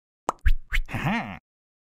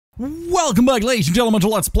Welcome back, ladies and gentlemen, to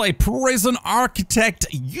Let's Play Prison Architect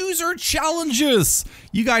User Challenges!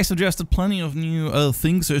 You guys suggested plenty of new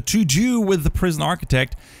things to do with the Prison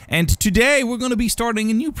Architect, and today we're going to be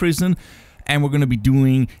starting a new prison, and we're going to be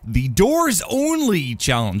doing the Doors Only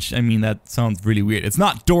Challenge. I mean, that sounds really weird. It's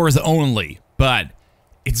not doors only, but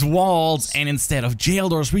it's walls, and instead of jail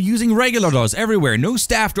doors, we're using regular doors everywhere. No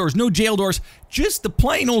staff doors, no jail doors, just the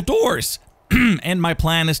plain old doors. And my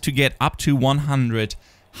plan is to get up to 100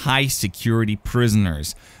 high security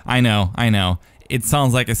prisoners. I know. It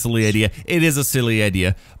sounds like a silly idea. It is a silly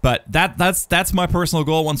idea, but that's my personal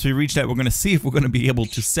goal. Once we reach that, we're gonna see if we're gonna be able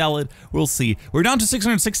to sell it. We'll see. We're down to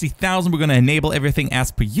 660,000. We're gonna enable everything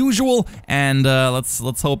as per usual, and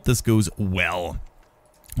let's hope this goes well.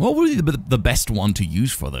 What would be the best one to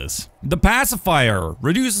use for this? The pacifier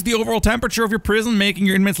reduces the overall temperature of your prison, making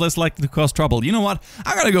your inmates less likely to cause trouble. You know what?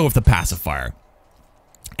 I'm gonna go with the pacifier.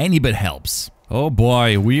 Any bit helps. Oh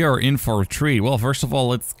boy, we are in for a treat. Well, first of all,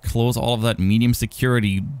 let's close all of that medium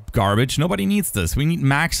security garbage. Nobody needs this. We need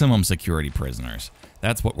maximum security prisoners.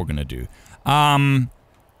 That's what we're gonna do.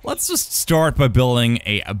 Let's just start by building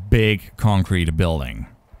a big concrete building.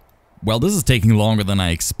 Well, this is taking longer than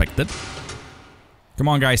I expected. Come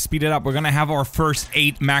on, guys, speed it up. We're gonna have our first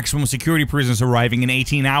 8 maximum security prisoners arriving in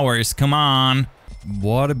 18 hours. Come on.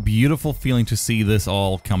 What a beautiful feeling to see this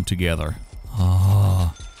all come together.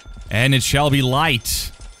 Oh. And it shall be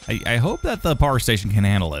light. I hope that the power station can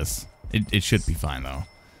handle this. It should be fine, though.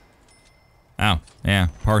 Oh, yeah,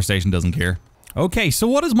 power station doesn't care. Okay, so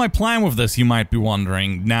what is my plan with this, you might be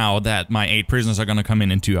wondering, now that my 8 prisoners are gonna come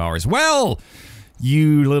in 2 hours? Well,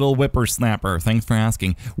 you little whippersnapper, thanks for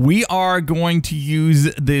asking. We are going to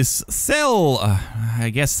use this cell,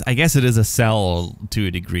 I guess it is a cell to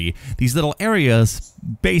a degree. These little areas,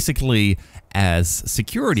 basically, as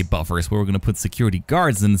security buffers, where we're gonna put security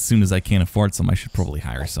guards, and as soon as I can't afford some, I should probably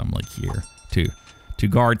hire some, like here. Two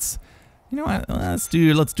guards. You know what, let's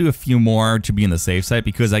do a few more to be in the safe side,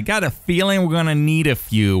 because I got a feeling we're gonna need a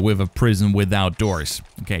few with a prison without doors.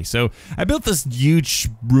 Okay, so I built this huge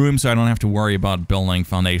room so I don't have to worry about building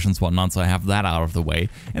foundations, whatnot, so I have that out of the way,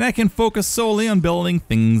 and I can focus solely on building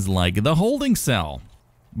things like the holding cell,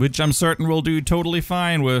 which I'm certain will do totally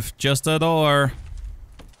fine with just a door.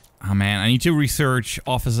 Oh man, I need to research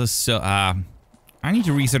offices so, I need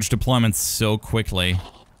to research deployments so quickly.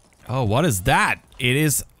 Oh, what is that?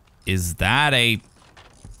 Is that a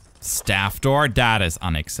staff door? That is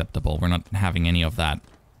unacceptable. We're not having any of that.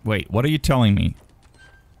 Wait, what are you telling me?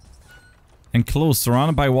 Enclosed,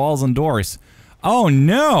 surrounded by walls and doors. Oh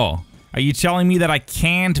no! Are you telling me that I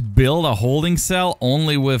can't build a holding cell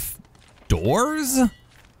only with doors?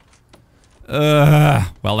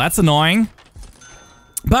 Well, that's annoying.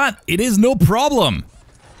 But it is no problem,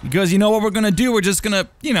 because you know what we're gonna do? We're just gonna,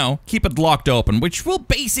 you know, keep it locked open, which will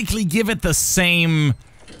basically give it the same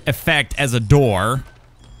effect as a door.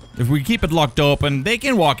 If we keep it locked open, they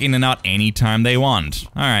can walk in and out anytime they want.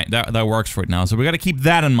 Alright, that works for it now, so we gotta keep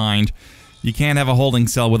that in mind. You can't have a holding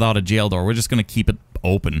cell without a jail door. We're just gonna keep it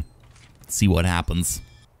open. Let's see what happens.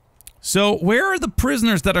 So, where are the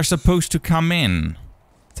prisoners that are supposed to come in?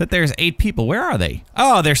 Said there's 8 people. Where are they?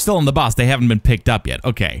 Oh, they're still in the bus. They haven't been picked up yet.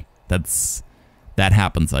 Okay, that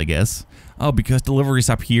happens, I guess. Oh, because delivery's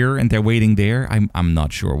up here and they're waiting there. I'm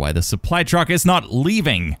not sure why the supply truck is not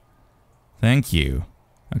leaving. Thank you.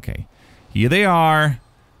 Okay, here they are,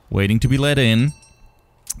 waiting to be let in.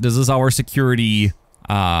 This is our security,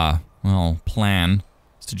 well, plan.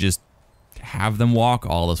 Is to just have them walk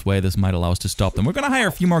all this way. This might allow us to stop them. We're gonna hire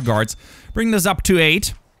a few more guards. Bring this up to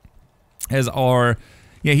 8 as our.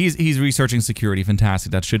 Yeah, he's researching security.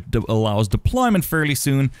 Fantastic. That should allow us deployment fairly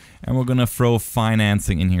soon. And we're gonna throw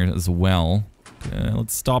financing in here as well.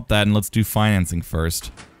 Let's stop that and let's do financing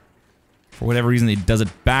first. For whatever reason, it does it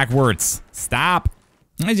backwards. Stop!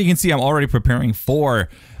 As you can see, I'm already preparing for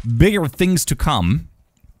bigger things to come.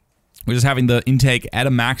 We're just having the intake at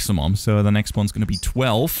a maximum, so the next one's gonna be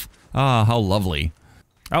 12. Ah, how lovely.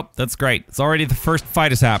 Oh, that's great. It's already the first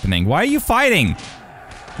fight is happening. Why are you fighting?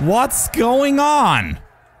 What's going on?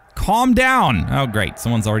 Calm down. Oh, great.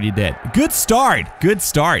 Someone's already dead. Good start. Good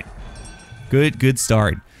start. Good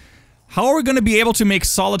start. How are we going to be able to make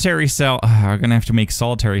solitary cell? We're going to have to make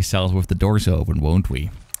solitary cells with the doors open, won't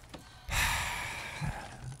we?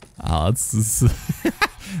 Oh, it's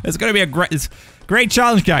going to be a great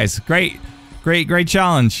challenge, guys. Great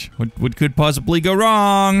challenge. What could possibly go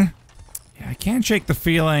wrong? Yeah, I can't shake the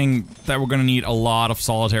feeling that we're going to need a lot of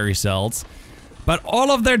solitary cells. But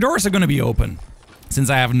all of their doors are going to be open. Since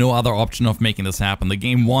I have no other option of making this happen, the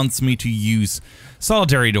game wants me to use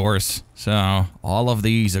solitary doors. So, all of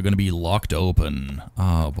these are going to be locked open.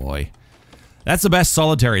 Oh boy. That's the best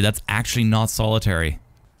solitary. That's actually not solitary.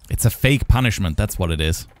 It's a fake punishment. That's what it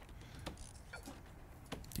is.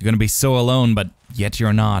 You're gonna be so alone, but yet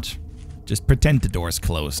you're not. Just pretend the door's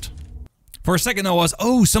closed. For a second I was,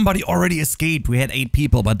 oh, somebody already escaped. We had 8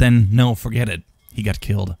 people, but then, no, forget it. He got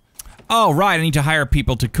killed. Oh, right, I need to hire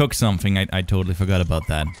people to cook something. I totally forgot about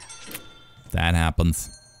that. That happens.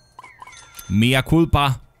 Mea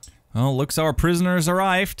culpa. Well, looks our prisoners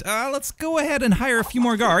arrived. Let's go ahead and hire a few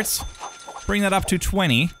more guards. Bring that up to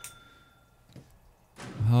 20.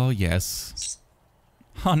 Oh, yes.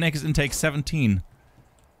 Oh, next intake 17.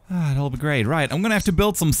 That'll be great. Right, I'm gonna have to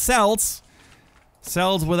build some cells.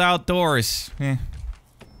 Cells without doors.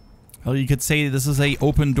 Well, you could say this is a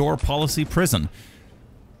open door policy prison.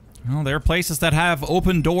 Well, there are places that have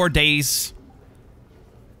open door days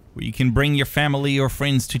where you can bring your family or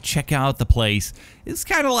friends to check out the place. It's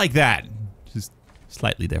kind of like that, just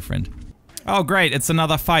slightly different. Oh, great, it's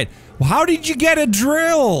another fight. Well, how did you get a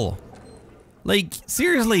drill? Like,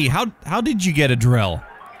 seriously, how did you get a drill?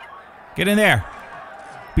 Get in there.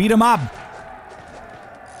 Beat him up.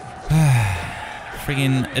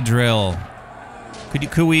 Friggin' a drill.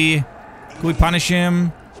 Could we punish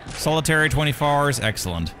him? Solitary 24 hours,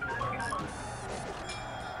 excellent.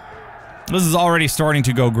 This is already starting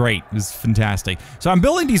to go great. This is fantastic. So I'm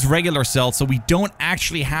building these regular cells so we don't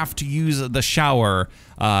actually have to use the shower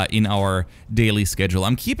in our daily schedule.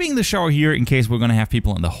 I'm keeping the shower here in case we're gonna have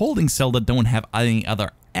people in the holding cell that don't have any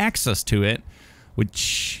other access to it,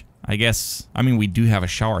 which I guess, I mean, we do have a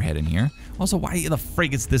shower head in here. Also, why the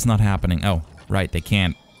frig is this not happening? Oh, right, they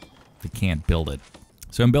can't build it.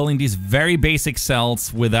 So I'm building these very basic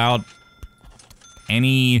cells without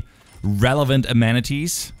any relevant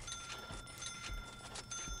amenities.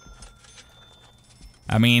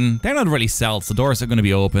 I mean, they're not really cells, the doors are gonna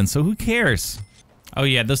be open, so who cares? Oh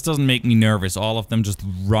yeah, this doesn't make me nervous, all of them just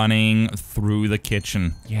running through the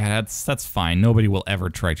kitchen. Yeah, that's fine, nobody will ever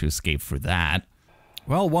try to escape through that.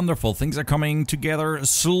 Well, wonderful, things are coming together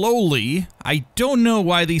slowly. I don't know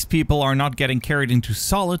why these people are not getting carried into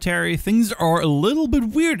solitary. Things are a little bit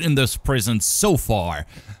weird in this prison so far.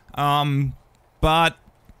 But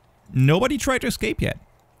nobody tried to escape yet.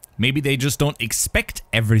 Maybe they just don't expect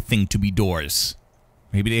everything to be doors.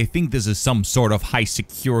 Maybe they think this is some sort of high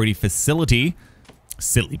security facility.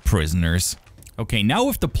 Silly prisoners. Okay, now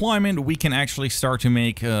with deployment, we can actually start to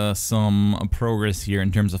make some progress here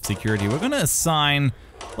in terms of security. We're gonna assign,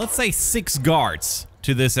 let's say, 6 guards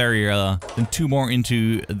to this area, then 2 more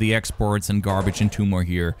into the exports and garbage, and 2 more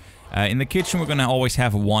here. In the kitchen, we're gonna always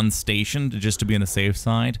have 1 station just to be on the safe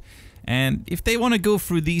side. And if they want to go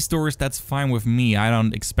through these doors, that's fine with me. I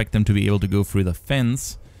don't expect them to be able to go through the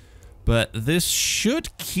fence. But this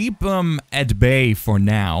should keep them at bay for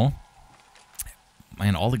now.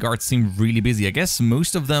 Man, all the guards seem really busy. I guess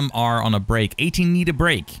most of them are on a break. 18 need a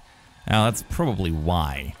break. Now, that's probably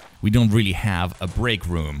why. We don't really have a break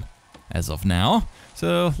room as of now.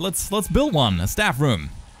 So let's build one, a staff room.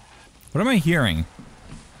 What am I hearing?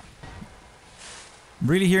 I'm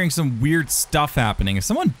really hearing some weird stuff happening. Is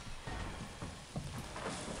someone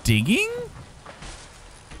digging?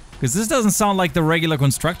 Because this doesn't sound like the regular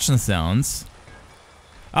construction sounds.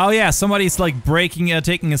 Oh yeah, somebody's like breaking,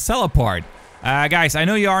 taking a cell apart. Guys, I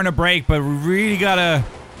know you are on a break, but we're gonna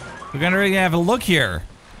really have a look here.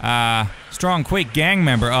 Strong, quick gang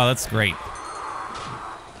member. Oh, that's great.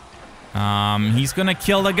 He's gonna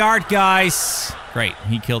kill the guard, guys. Great,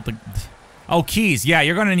 he killed the... Oh, keys. Yeah,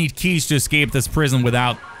 you're gonna need keys to escape this prison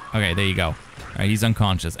without... Okay, there you go. Alright, he's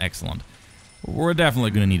unconscious. Excellent. We're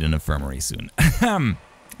definitely gonna need an infirmary soon.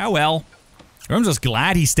 Oh well. I'm just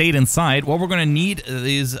glad he stayed inside. What we're gonna need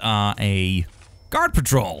is a guard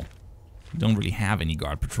patrol. We don't really have any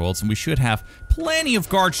guard patrols, and we should have plenty of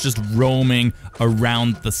guards just roaming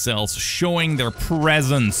around the cells, showing their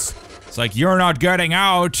presence. It's like, you're not getting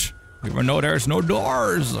out, even though there's no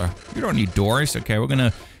doors. You don't need doors. Okay, we're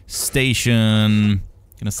gonna station,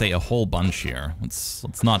 gonna say a whole bunch here.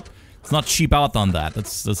 Let's not cheap out on that.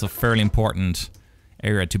 That's a fairly important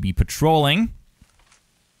area to be patrolling.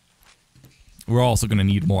 We're also gonna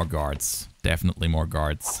need more guards. Definitely more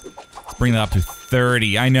guards. Let's bring that up to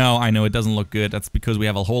 30. I know, it doesn't look good. That's because we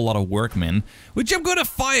have a whole lot of workmen, which I'm gonna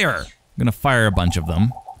fire. I'm gonna fire a bunch of them.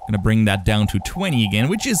 I'm gonna bring that down to 20 again,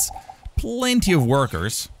 which is plenty of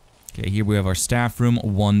workers. Okay, here we have our staff room.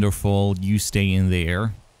 Wonderful. You stay in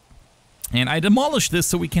there. And I demolished this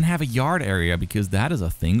so we can have a yard area, because that is a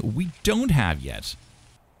thing we don't have yet.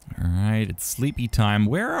 Alright, it's sleepy time.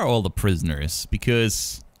 Where are all the prisoners?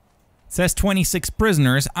 Because... it says 26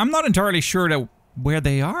 prisoners. I'm not entirely sure where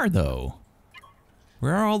they are, though.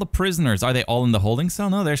 Where are all the prisoners? Are they all in the holding cell?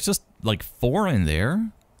 No, there's just like 4 in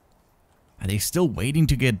there. Are they still waiting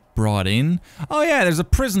to get brought in? Oh yeah, there's a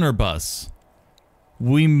prisoner bus.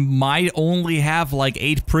 We might only have like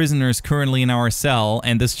 8 prisoners currently in our cell,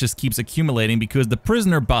 and this just keeps accumulating because the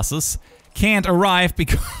prisoner buses can't arrive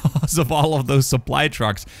because of all of those supply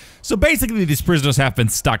trucks. So basically these prisoners have been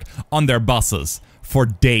stuck on their buses for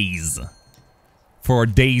days. For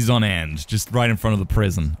days on end, just right in front of the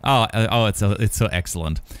prison. It's so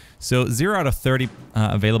excellent. So 0 out of 30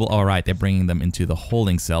 available. All right, they're bringing them into the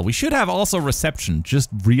holding cell. We should have also reception, just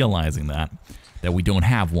realizing that we don't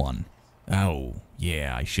have one. Oh,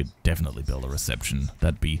 yeah, I should definitely build a reception.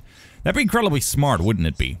 That'd be incredibly smart, wouldn't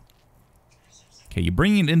it be? Okay, you're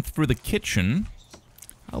bringing it in through the kitchen.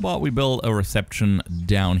 How about we build a reception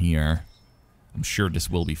down here? I'm sure this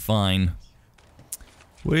will be fine.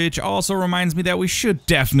 Which also reminds me that we should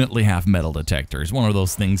definitely have metal detectors. One of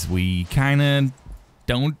those things we kinda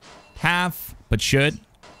don't have, but should.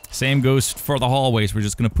 Same goes for the hallways. We're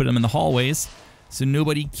just gonna put them in the hallways so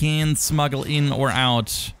nobody can smuggle in or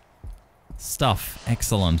out stuff.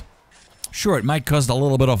 Excellent. Sure, it might cost a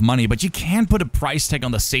little bit of money, but you can put a price tag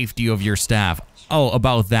on the safety of your staff. Oh,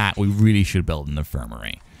 about that, we really should build an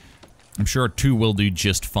infirmary. I'm sure 2 will do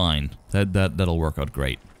just fine. That'll work out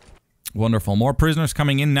great. Wonderful. More prisoners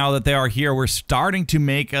coming in now that they are here. We're starting to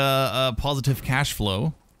make a positive cash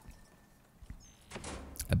flow.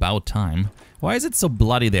 About time. Why is it so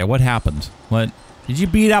bloody there? What happened? What? Did you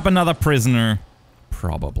beat up another prisoner?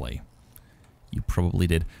 Probably. You probably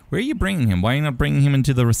did. Where are you bringing him? Why are you not bringing him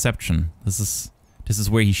into the reception? This is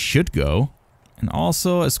where he should go. And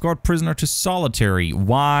also escort prisoner to solitary.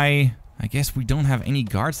 Why? I guess we don't have any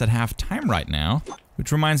guards that have time right now.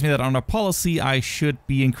 Which reminds me that under policy, I should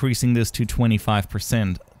be increasing this to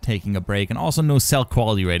 25%, taking a break. And also no cell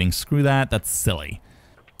quality rating. Screw that, that's silly.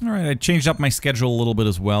 Alright, I changed up my schedule a little bit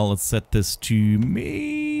as well. Let's set this to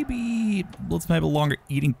maybe... Let's have a longer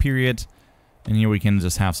eating period. And here we can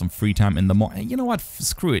just have some free time in the morning. You know what?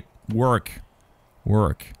 Screw it. Work.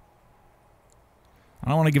 Work. I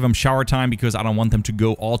don't want to give them shower time because I don't want them to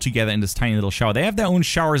go all together in this tiny little shower. They have their own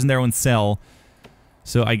showers in their own cell.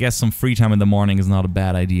 So I guess some free time in the morning is not a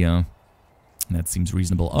bad idea. That seems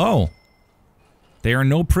reasonable. Oh! There are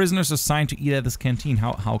no prisoners assigned to eat at this canteen.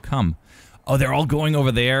 How come? Oh, they're all going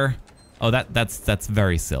over there? Oh, that's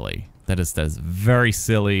very silly. That is very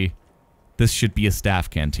silly. This should be a staff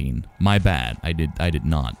canteen. My bad. I did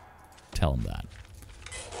not tell them that.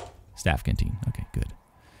 Staff canteen. Okay, good.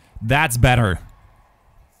 That's better.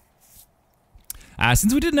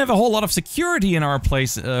 Since we didn't have a whole lot of security in our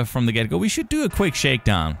place from the get-go, we should do a quick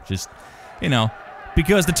shakedown. Just, you know,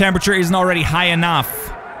 because the temperature isn't already high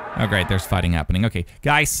enough. Oh, great, there's fighting happening. Okay,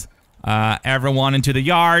 guys, everyone into the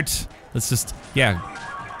yard. Let's just, yeah,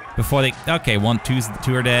 before they, okay,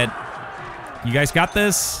 2 are dead. You guys got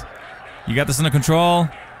this? You got this under control? All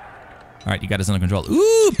right, you got this under control.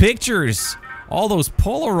 Ooh, pictures. All those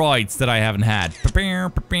Polaroids that I haven't had.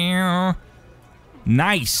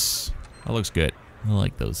 Nice. That looks good. I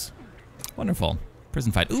like those. Wonderful.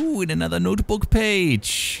 Prison fight. Ooh, and another notebook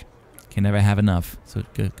page. Can never have enough. So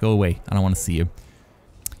go away. I don't want to see you.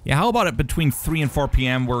 Yeah, how about it between 3 and 4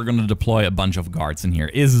 p.m. we're going to deploy a bunch of guards in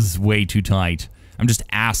here. This is way too tight. I'm just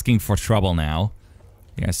asking for trouble now.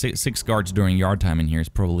 Yeah, 6 guards during yard time in here is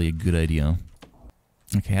probably a good idea.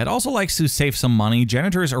 Okay, I'd also like to save some money.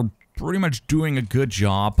 Janitors are pretty much doing a good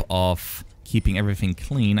job of keeping everything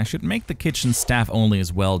clean. I should make the kitchen staff only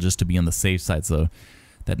as well, just to be on the safe side, so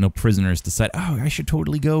that no prisoners decide, oh, I should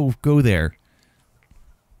totally go there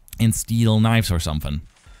and steal knives or something.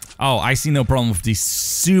 Oh, I see no problem with these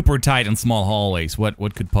super tight and small hallways.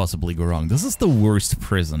 What could possibly go wrong? This is the worst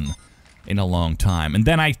prison in a long time. And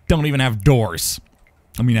then I don't even have doors.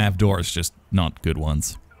 I mean, I have doors, just not good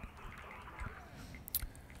ones.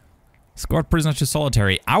 Escort prisoners to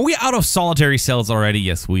solitary. Are we out of solitary cells already?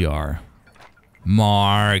 Yes, we are.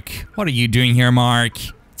 Mark, what are you doing here, Mark?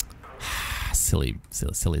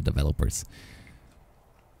 silly developers.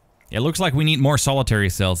 It looks like we need more solitary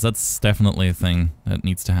cells. That's definitely a thing that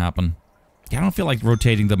needs to happen. Yeah, I don't feel like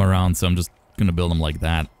rotating them around, so I'm just gonna build them like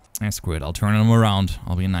that. Screw it, I'll turn them around.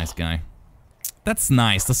 I'll be a nice guy. That's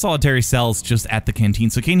nice. The solitary cell's just at the canteen,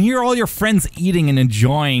 so you can hear all your friends eating and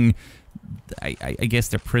enjoying, I guess,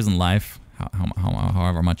 their prison life.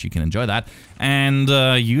 However much you can enjoy that. And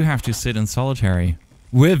you have to sit in solitary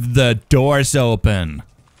with the doors open.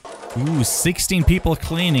 Ooh, 16 people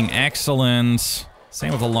cleaning. Excellent.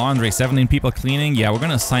 Same with the laundry. 17 people cleaning. Yeah, we're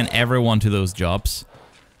gonna assign everyone to those jobs.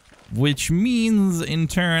 Which means, in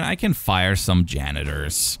turn, I can fire some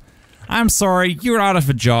janitors. I'm sorry, you're out of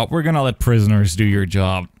a job. We're gonna let prisoners do your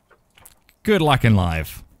job. Good luck in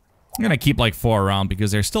life. I'm gonna keep like 4 around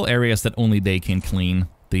because there's still areas that only they can clean.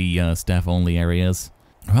 the staff-only areas.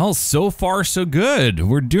 Well, so far so good.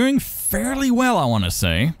 We're doing fairly well, I want to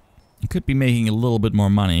say. Could be making a little bit more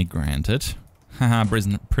money, granted. Haha,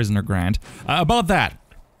 prisoner grant. About that,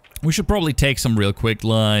 we should probably take some real quick,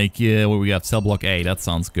 like, yeah, what we got? Cell block A, that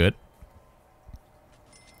sounds good.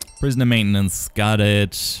 Prisoner maintenance, got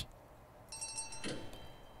it.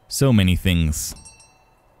 So many things.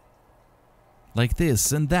 Like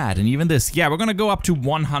this and that and even this. Yeah, we're gonna go up to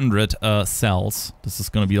 100 cells. This is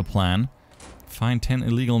gonna be the plan. Find 10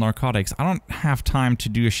 illegal narcotics. I don't have time to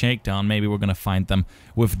do a shakedown. Maybe we're gonna find them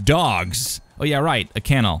with dogs. Oh yeah, right, a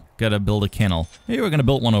kennel. Gotta build a kennel. Maybe we're gonna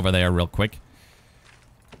build one over there real quick.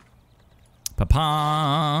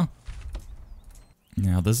 Papa.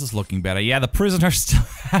 Now this is looking better. Yeah, the prisoners still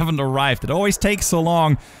haven't arrived. It always takes so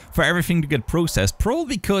long for everything to get processed.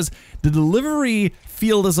 Probably because the delivery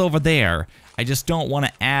field is over there. I just don't want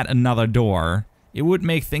to add another door. It would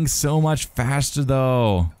make things so much faster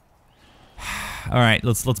though. Alright,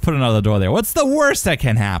 let's put another door there. What's the worst that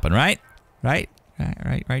can happen, right? Right,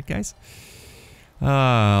 guys?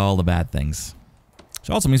 All the bad things. Which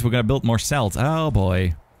also means we're gonna build more cells. Oh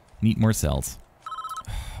boy. Need more cells.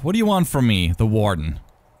 What do you want from me, the warden?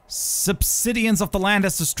 Subsidians of the land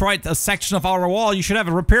has destroyed a section of our wall. You should have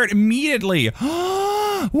it repaired immediately.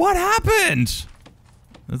 What happened?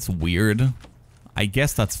 That's weird. I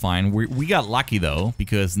guess that's fine. We got lucky though,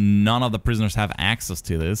 because none of the prisoners have access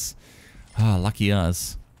to this. Ah, lucky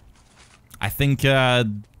us. I think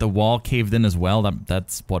the wall caved in as well.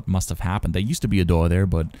 That's what must have happened. There used to be a door there,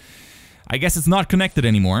 but I guess it's not connected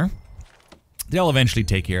anymore. They'll eventually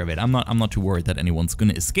take care of it. I'm not too worried that anyone's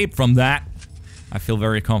gonna escape from that. I feel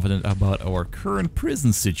very confident about our current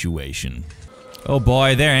prison situation. Oh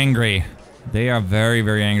boy, they're angry. They are very,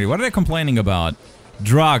 very angry. What are they complaining about?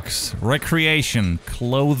 Drugs, recreation,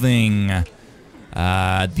 clothing,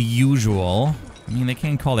 the usual. I mean, they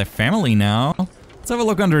can't call their family now. Let's have a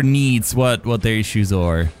look under needs, what their issues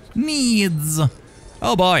are. Needs!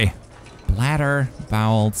 Oh boy. Bladder,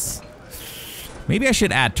 bowels. Maybe I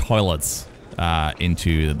should add toilets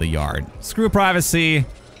into the yard. Screw privacy.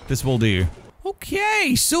 This will do.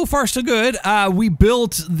 Okay, so far so good. We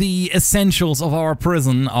built the essentials of our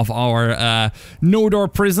prison, of our no-door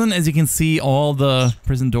prison. As you can see, all the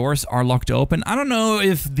prison doors are locked open. I don't know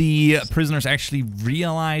if the prisoners actually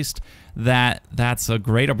realized that that's a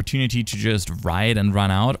great opportunity to just riot and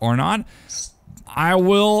run out or not. I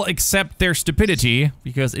will accept their stupidity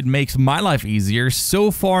because it makes my life easier.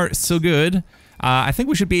 So far, so good. I think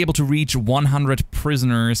we should be able to reach 100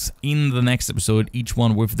 prisoners in the next episode, each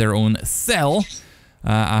one with their own cell.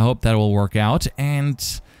 I hope that will work out, and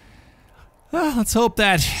let's hope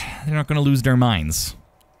that they're not going to lose their minds.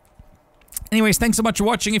 Anyways, thanks so much for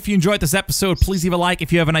watching. If you enjoyed this episode, please leave a like.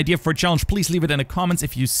 If you have an idea for a challenge, please leave it in the comments.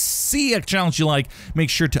 If you see a challenge you like, make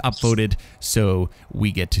sure to upvote it so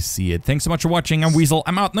we get to see it. Thanks so much for watching. I'm Weasel.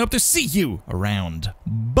 I'm out and I hope to see you around.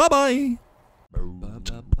 Bye-bye.